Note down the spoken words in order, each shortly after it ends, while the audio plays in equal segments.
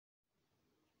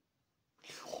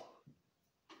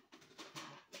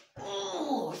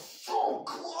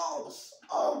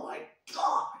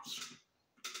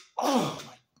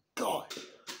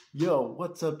Yo,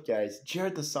 what's up guys?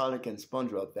 Jared the Sonic and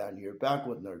SpongeBob fan here, back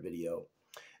with another video.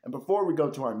 And before we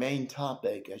go to our main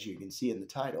topic, as you can see in the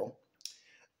title,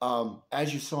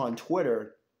 as you saw on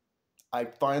Twitter, I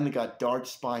finally got Dark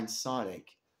Spine Sonic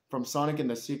from Sonic and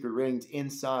the Secret Rings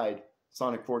inside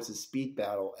Sonic Forces Speed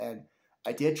Battle. And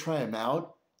I did try him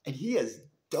out, and he is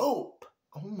dope.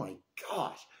 Oh my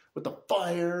gosh. With the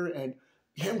fire and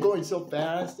him going so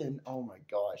fast, and oh my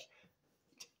gosh.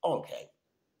 Okay.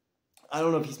 I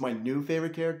don't know if he's my new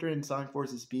favorite character in Sonic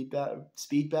Forces Speed Battle,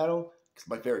 because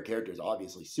my favorite character is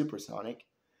obviously Super Sonic.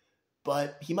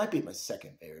 But he might be my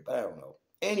second favorite, but I don't know.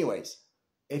 Anyways,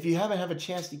 if you haven't had a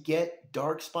chance to get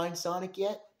Dark Spine Sonic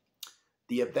yet,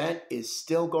 the event is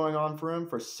still going on for him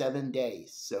for 7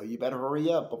 days. So you better hurry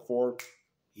up before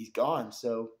he's gone.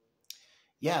 So,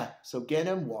 yeah, so get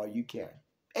him while you can.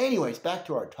 Anyways, back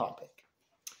to our topic.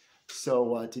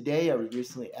 So today I was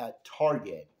recently at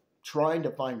Target trying to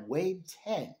find Wave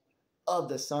 10 of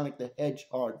the Sonic the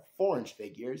Hedgehog 4-inch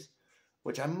figures,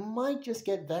 which I might just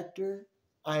get Vector.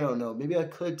 I don't know. Maybe I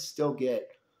could still get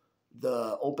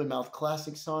the Open Mouth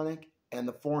Classic Sonic and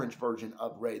the 4-inch version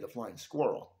of Ray the Flying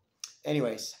Squirrel.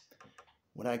 Anyways,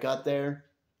 when I got there,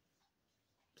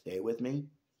 stay with me,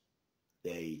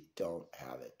 they don't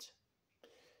have it.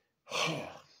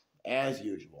 As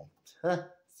usual.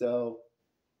 So,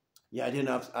 yeah, I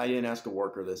didn't ask a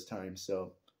worker this time,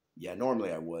 so yeah,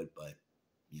 normally I would, but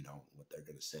you know what they're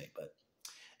going to say. But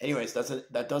anyways,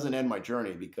 that doesn't end my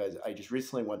journey, because I just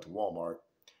recently went to Walmart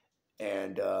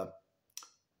and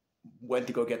went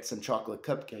to go get some chocolate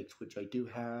cupcakes, which I do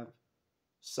have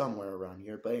somewhere around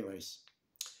here. But anyways,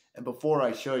 and before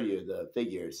I show you the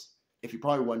figures, if you're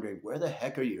probably wondering, where the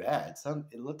heck are you at?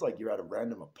 It looked like you're at a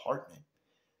random apartment.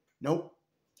 Nope,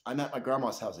 I'm at my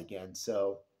grandma's house again.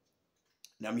 So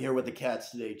now I'm here with the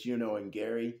cats today, Juno and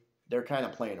Gary. They're kind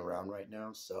of playing around right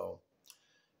now, so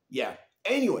yeah.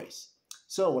 Anyways,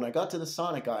 so when I got to the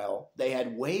Sonic aisle, they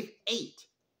had Wave 8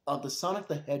 of the Sonic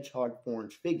the Hedgehog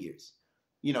 4-inch figures.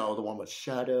 You know, the one with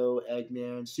Shadow,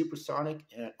 Eggman, Super Sonic,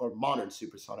 or Modern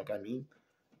Super Sonic, I mean,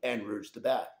 and Rouge the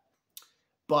Bat.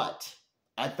 But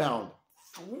I found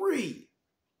 3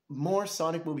 more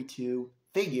Sonic Movie 2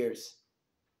 figures,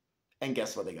 and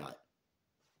guess what they got?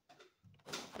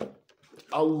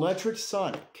 Electric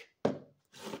Sonic,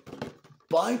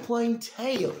 Biplane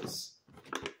Tails,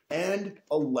 and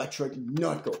Electric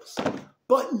Knuckles,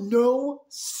 but no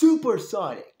Super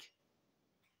Sonic.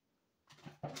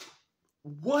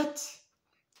 What?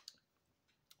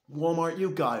 Walmart,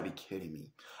 you gotta be kidding me.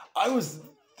 I was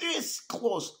this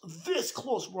close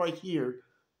right here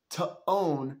to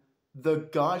own the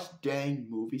gosh dang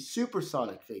movie Super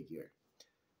Sonic figure.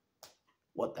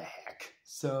 What the heck?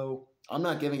 So I'm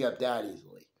not giving up that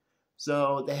easily.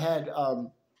 So they had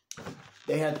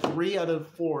 3 out of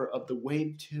 4 of the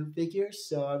Wave 2 figures.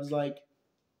 So I was like,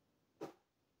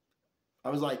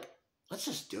 let's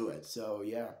just do it. So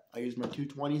yeah, I used my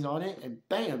 220s on it, and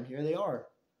bam, here they are.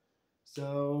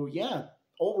 So yeah,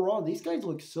 overall, these guys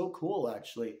look so cool,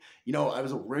 actually. You know, I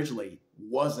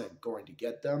wasn't going to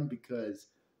get them because,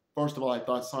 first of all, I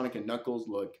thought Sonic and Knuckles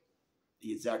look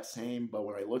the exact same, but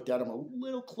when I looked at them a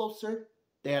little closer,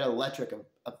 they had electric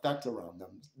effects around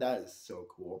them. That is so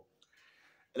cool.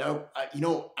 And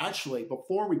actually,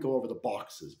 before we go over the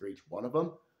boxes for each one of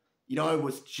them, I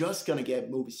was just going to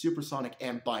get movie Super Sonic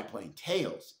and Biplane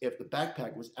Tails if the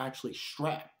backpack was actually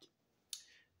strapped.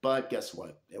 But guess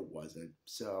what? It wasn't.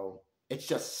 So it's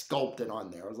just sculpted on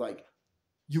there. I was like,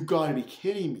 you got to be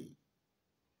kidding me.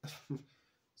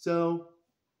 So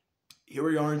here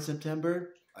we are in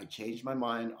September. I changed my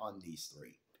mind on these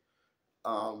 3.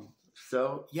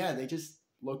 So yeah, they just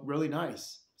look really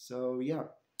nice. So yeah.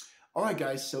 All right,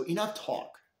 guys. So enough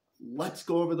talk. Let's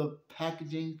go over the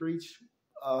packaging for each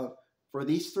for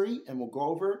these 3, and we'll go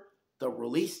over the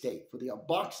release date for the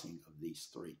unboxing of these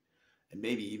 3, and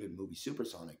maybe even movie Super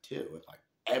Sonic too, if I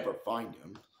ever find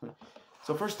him.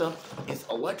 So first up is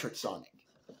Electric Sonic.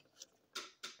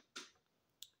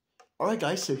 All right,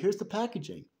 guys. So here's the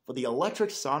packaging for the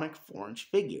Electric Sonic 4-inch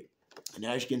figure, and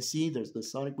as you can see, there's the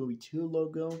Sonic Movie 2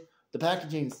 logo. The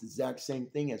packaging is the exact same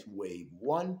thing as Wave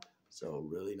 1. So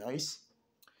really nice.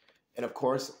 And of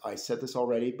course, I said this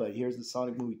already, but here's the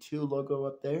Sonic Movie 2 logo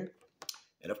up there.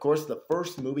 And of course, the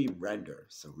first movie render.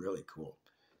 So really cool.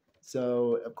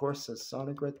 So, of course, the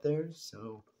Sonic right there.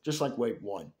 So, just like Wave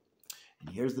 1. And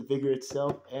here's the figure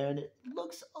itself. And it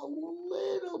looks a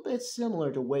little bit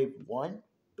similar to Wave 1.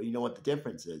 But you know what the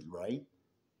difference is, right?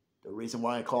 The reason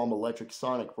why I call him Electric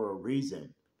Sonic for a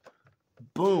reason.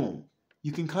 Boom.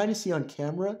 You can kind of see on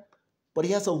camera, but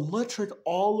he has electric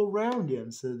all around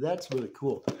him, so that's really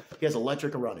cool. He has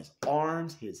electric around his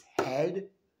arms, his head,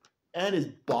 and his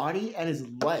body and his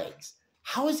legs.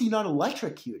 How is he not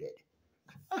electrocuted?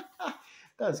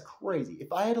 That's crazy.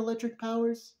 If I had electric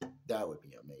powers, that would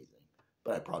be amazing.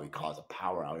 But I'd probably cause a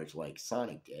power outage like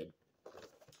Sonic did.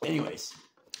 Anyways,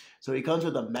 so he comes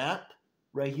with a map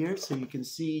right here, so you can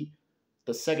see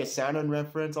the Sega Saturn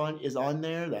reference is on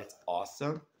there. That's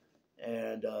awesome.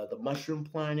 And the Mushroom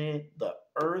Planet, the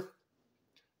Earth,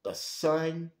 the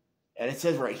Sun, and it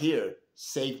says right here,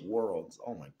 Save Worlds.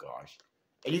 Oh my gosh.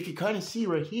 And you can kind of see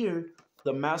right here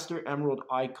the Master Emerald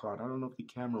icon. I don't know if the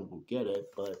camera will get it,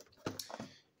 but...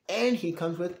 And he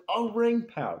comes with a ring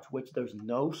pouch, which there's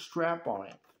no strap on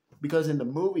it. Because in the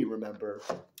movie, remember,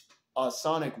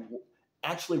 Sonic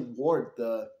actually wore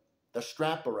the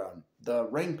strap around the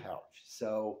ring pouch.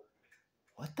 So,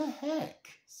 what the heck?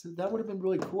 So that would have been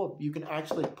really cool if you can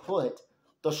actually put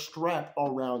the strap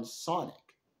around Sonic.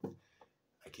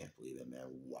 I can't believe it, man.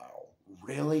 Wow.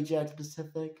 Really, Jakks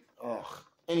Pacific? Ugh.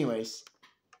 Anyways,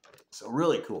 so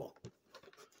really cool.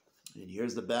 And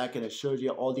here's the back, and it shows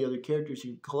you all the other characters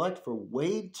you can collect for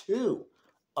Wave 2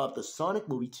 of the Sonic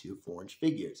Movie 2 4-inch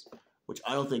figures, which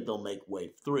I don't think they'll make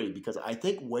Wave 3, because I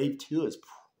think Wave 2 is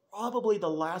probably the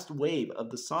last wave of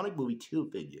the Sonic Movie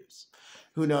 2 figures.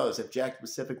 Who knows if Jakks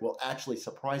Pacific will actually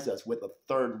surprise us with a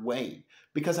third wave,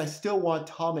 because I still want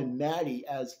Tom and Maddie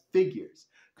as figures.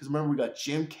 Because remember, we got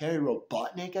Jim Carrey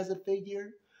Robotnik as a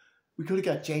figure. We could have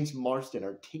got James Marsden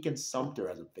or Tinkin Sumter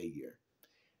as a figure.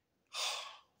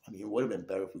 I mean, it would have been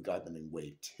better if we got them in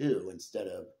Wave 2 instead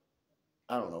of,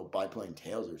 I don't know, Biplane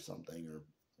Tails or something or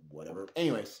whatever.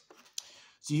 Anyways,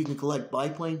 so you can collect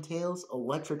Biplane Tails,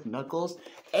 Electric Knuckles,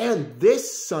 and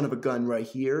this son of a gun right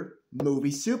here,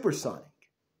 Movie Supersonic.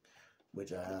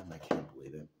 Which I can't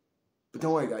believe it. But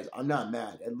don't worry, guys, I'm not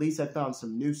mad. At least I found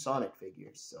some new Sonic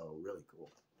figures, so really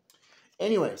cool.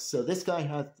 Anyway, so this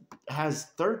guy has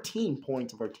 13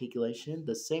 points of articulation,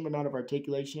 the same amount of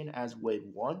articulation as Wave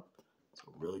 1.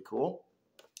 So really cool.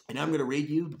 And I'm going to read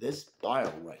you this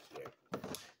bio right here,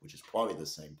 which is probably the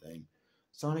same thing.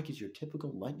 Sonic is your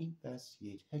typical lightning-fast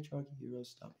CH hedgehog hero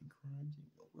stopping crimes in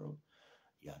your world.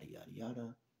 Yada, yada,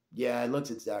 yada. Yeah, it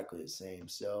looks exactly the same.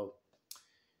 So,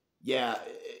 yeah,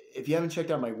 if you haven't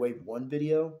checked out my Wave 1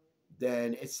 video,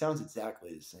 then it sounds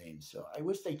exactly the same. So I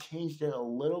wish they changed it a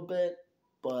little bit,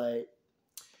 but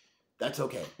that's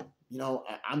okay. You know,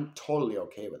 I'm totally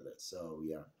okay with it. So,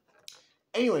 yeah.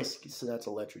 Anyways, so that's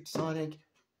Electric Sonic.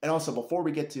 And also, before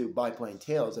we get to Biplane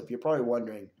Tails, if you're probably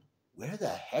wondering, where the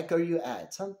heck are you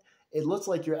at? It looks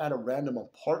like you're at a random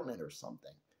apartment or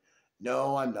something.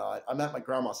 No, I'm not. I'm at my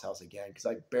grandma's house again because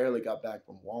I barely got back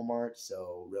from Walmart,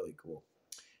 so really cool.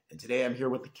 And today I'm here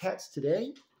with the cats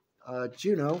today.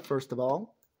 Juno, first of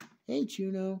all. Hey,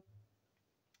 Juno.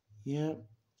 Yeah,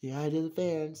 say hi to the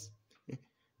fans.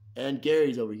 And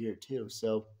Gary's over here, too.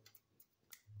 So,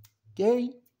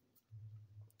 Gary,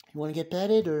 you want to get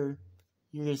petted, or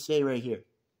you're going to stay right here?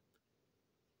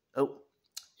 Oh,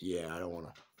 yeah, I don't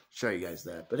want to show you guys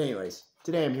that. But anyways,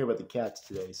 today I'm here with the cats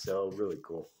today, so really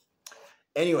cool.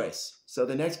 Anyways, so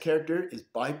the next character is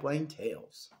Biplane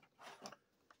Tails.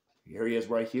 Here he is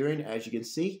right here, and as you can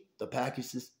see, the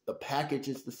package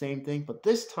is the same thing, but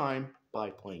this time,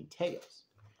 Biplane Tails.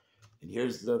 And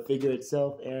here's the figure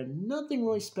itself, and nothing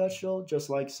really special, just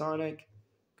like Sonic,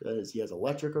 because he has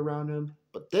electric around him.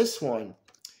 But this one,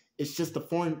 it's just the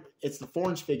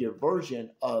 4-inch figure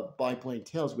version of Biplane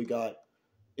Tails we got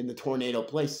in the Tornado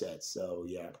playset. So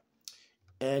yeah,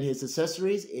 and his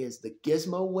accessories is the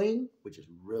Gizmo wing, which is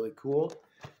really cool.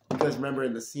 Because remember,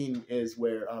 in the scene is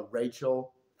where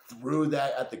Rachel threw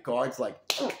that at the guards, like,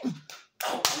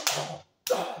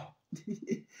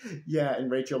 yeah,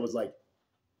 and Rachel was like,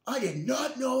 I did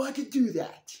not know I could do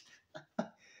that.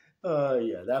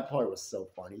 Yeah, that part was so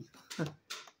funny.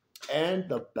 And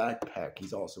the backpack,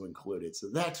 he's also included, so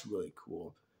that's really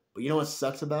cool. But you know what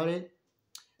sucks about it?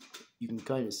 You can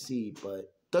kind of see,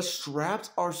 but the straps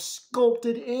are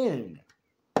sculpted in.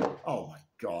 Oh my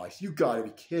gosh, you gotta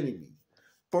be kidding me.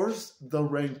 First, the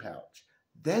ring pouch.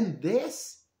 Then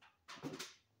this?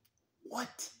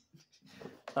 What?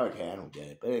 Okay, I don't get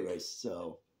it. But anyways,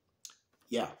 so,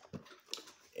 yeah.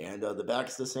 And the back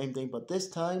is the same thing, but this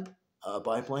time,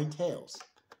 Biplane Tails.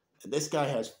 And this guy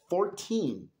has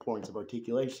 14 points of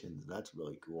articulation. That's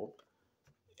really cool.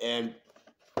 And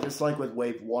just like with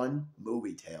Wave 1,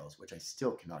 Movie Tails, which I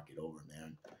still cannot get over,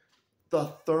 man. The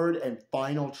third and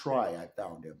final try, I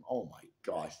found him. Oh my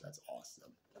gosh, that's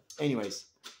awesome. Anyways,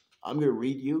 I'm going to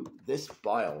read you this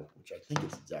bio, which I think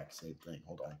is the exact same thing.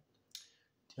 Hold on.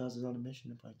 Tails is on a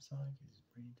mission to find Sonic.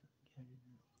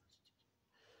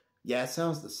 Yeah, it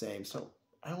sounds the same. So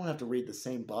I don't have to read the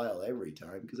same bio every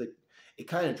time because it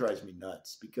kind of drives me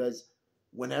nuts because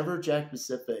whenever Jack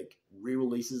Pacific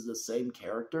re-releases the same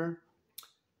character,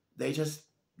 they just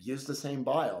use the same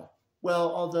bio.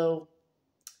 Well, although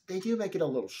they do make it a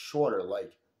little shorter,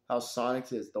 like how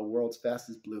Sonic's is the world's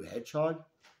fastest blue hedgehog.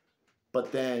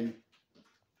 But then,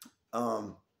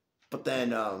 um,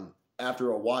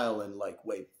 after a while in like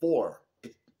wave 4,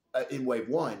 in wave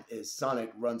 1 is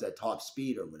Sonic runs at top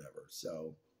speed or whatever.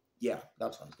 So yeah,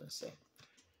 that's what I was gonna say.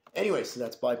 Anyway, so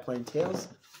that's Biplane Tails.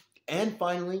 And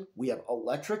finally, we have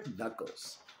Electric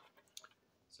Knuckles.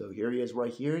 So here he is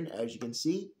right here, and as you can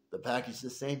see, the package is the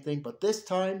same thing, but this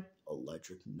time,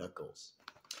 Electric Knuckles.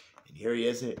 And here he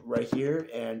is right here,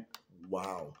 and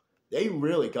wow, they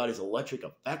really got his electric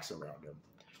effects around him.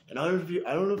 And I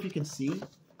don't know if you can see,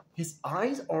 his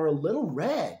eyes are a little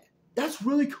red. That's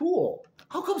really cool.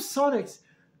 How come Sonic's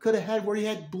could have had where he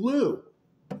had blue?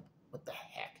 What the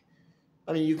heck?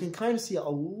 I mean, you can kind of see a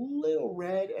little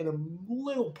red and a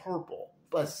little purple,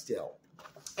 but still.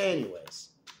 Anyways,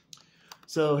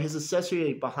 so his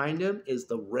accessory behind him is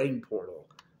the rain portal.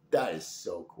 That is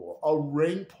so cool. A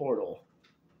rain portal.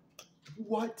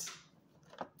 What?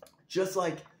 Just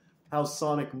like how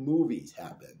Sonic movies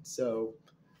happen. So,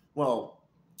 well,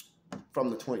 from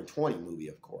the 2020 movie,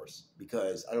 of course,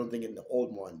 because I don't think in the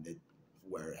old one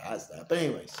where it has that. But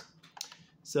anyways,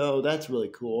 so that's really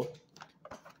cool.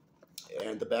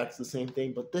 And the back's the same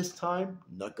thing, but this time,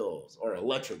 Knuckles, or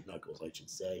Electric Knuckles, I should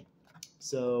say.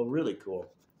 So, really cool.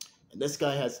 And this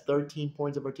guy has 13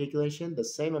 points of articulation, the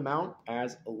same amount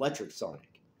as Electric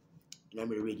Sonic. And I'm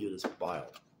going to read you this bio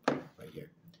right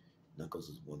here. Knuckles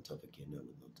is one tough kid with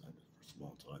no time for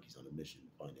small talk. He's on a mission to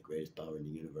find the greatest power in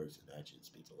the universe, and action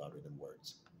speaks louder than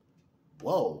words.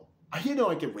 Whoa, I didn't know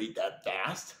I could read that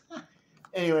fast.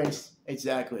 Anyways,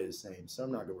 exactly the same, so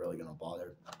I'm not really going to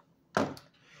bother.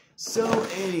 So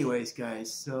anyways,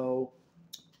 guys, so,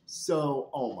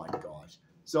 oh my gosh.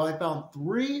 So I found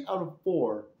 3 out of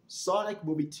 4 Sonic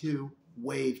Movie 2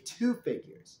 Wave 2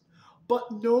 figures, but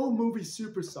no Movie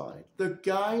Supersonic, the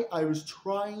guy I was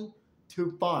trying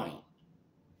to find.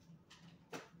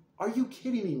 Are you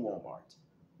kidding me, Walmart?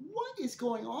 What is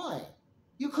going on?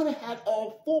 You could have had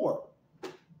all 4,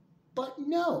 but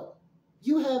no,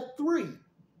 you have 3.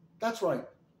 That's right.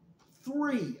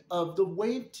 3 of the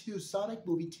Wave 2 Sonic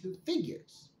Movie 2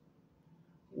 figures.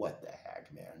 What the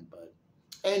heck, man? But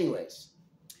anyways,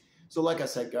 so like I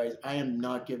said, guys, I am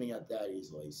not giving up that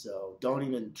easily. So don't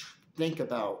even think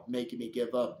about making me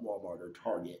give up Walmart or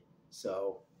Target.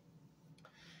 So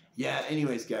yeah,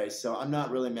 anyways, guys, so I'm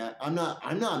not really mad. I'm not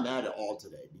mad at all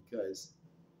today because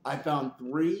I found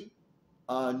 3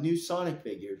 new Sonic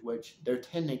figures, which they're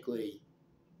technically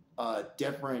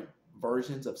different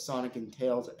versions of Sonic and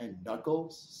Tails and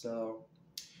Knuckles. So,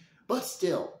 but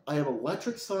still, I have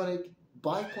Electric Sonic,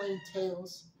 Biplane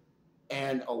Tails,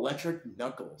 and Electric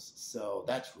Knuckles. So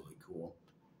that's really cool.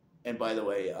 And by the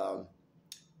way,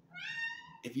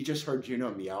 if you just heard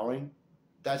Juno meowing,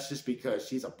 that's just because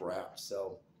she's a brat.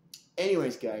 So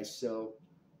anyways, guys, so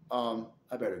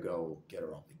I better go get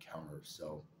her off the counter.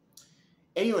 So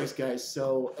anyways, guys,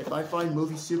 so if I find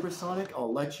Movie Supersonic,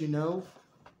 I'll let you know.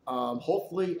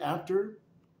 Hopefully after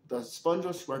the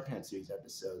SpongeBob SquarePants series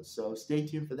episode. So stay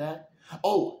tuned for that.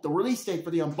 Oh, the release date for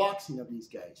the unboxing of these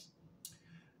guys.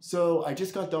 So I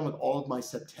just got done with all of my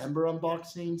September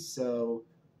unboxings. So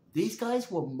these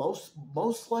guys will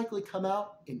most likely come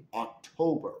out in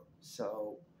October.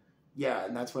 So yeah,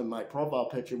 and that's when my profile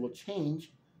picture will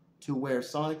change to where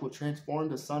Sonic will transform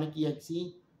to Sonic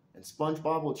EXE, and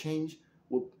SpongeBob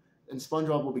and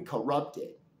SpongeBob will be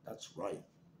corrupted. That's right.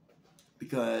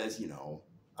 Because, you know,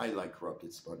 I like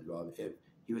corrupted SpongeBob. If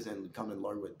he was in Come and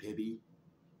Learn with Pibby,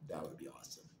 that would be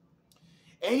awesome.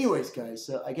 Anyways, guys,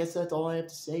 so I guess that's all I have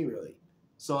to say, really.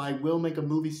 So I will make a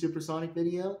Movie Supersonic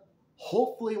video,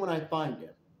 hopefully when I find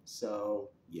him. So,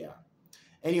 yeah.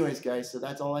 Anyways, guys, so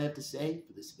that's all I have to say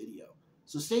for this video.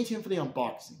 So stay tuned for the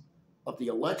unboxing of the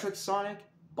Electric Sonic,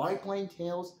 Biplane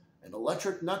Tails, and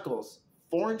Electric Knuckles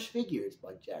 4-inch figures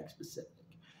by Jakks Pacific.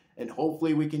 And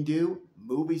hopefully we can do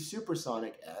Movie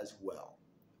Supersonic as well.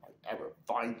 If I ever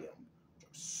find him. I'm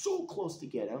so close to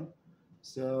get him.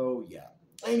 So, yeah.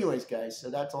 Anyways, guys, so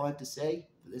that's all I have to say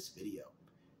for this video.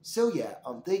 So, yeah,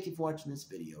 thank you for watching this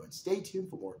video. And stay tuned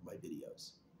for more of my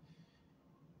videos.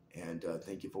 And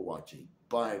thank you for watching.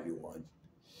 Bye, everyone.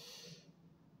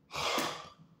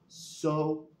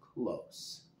 So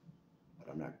close.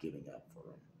 But I'm not giving up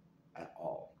for him at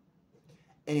all.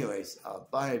 Anyways,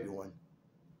 bye, everyone.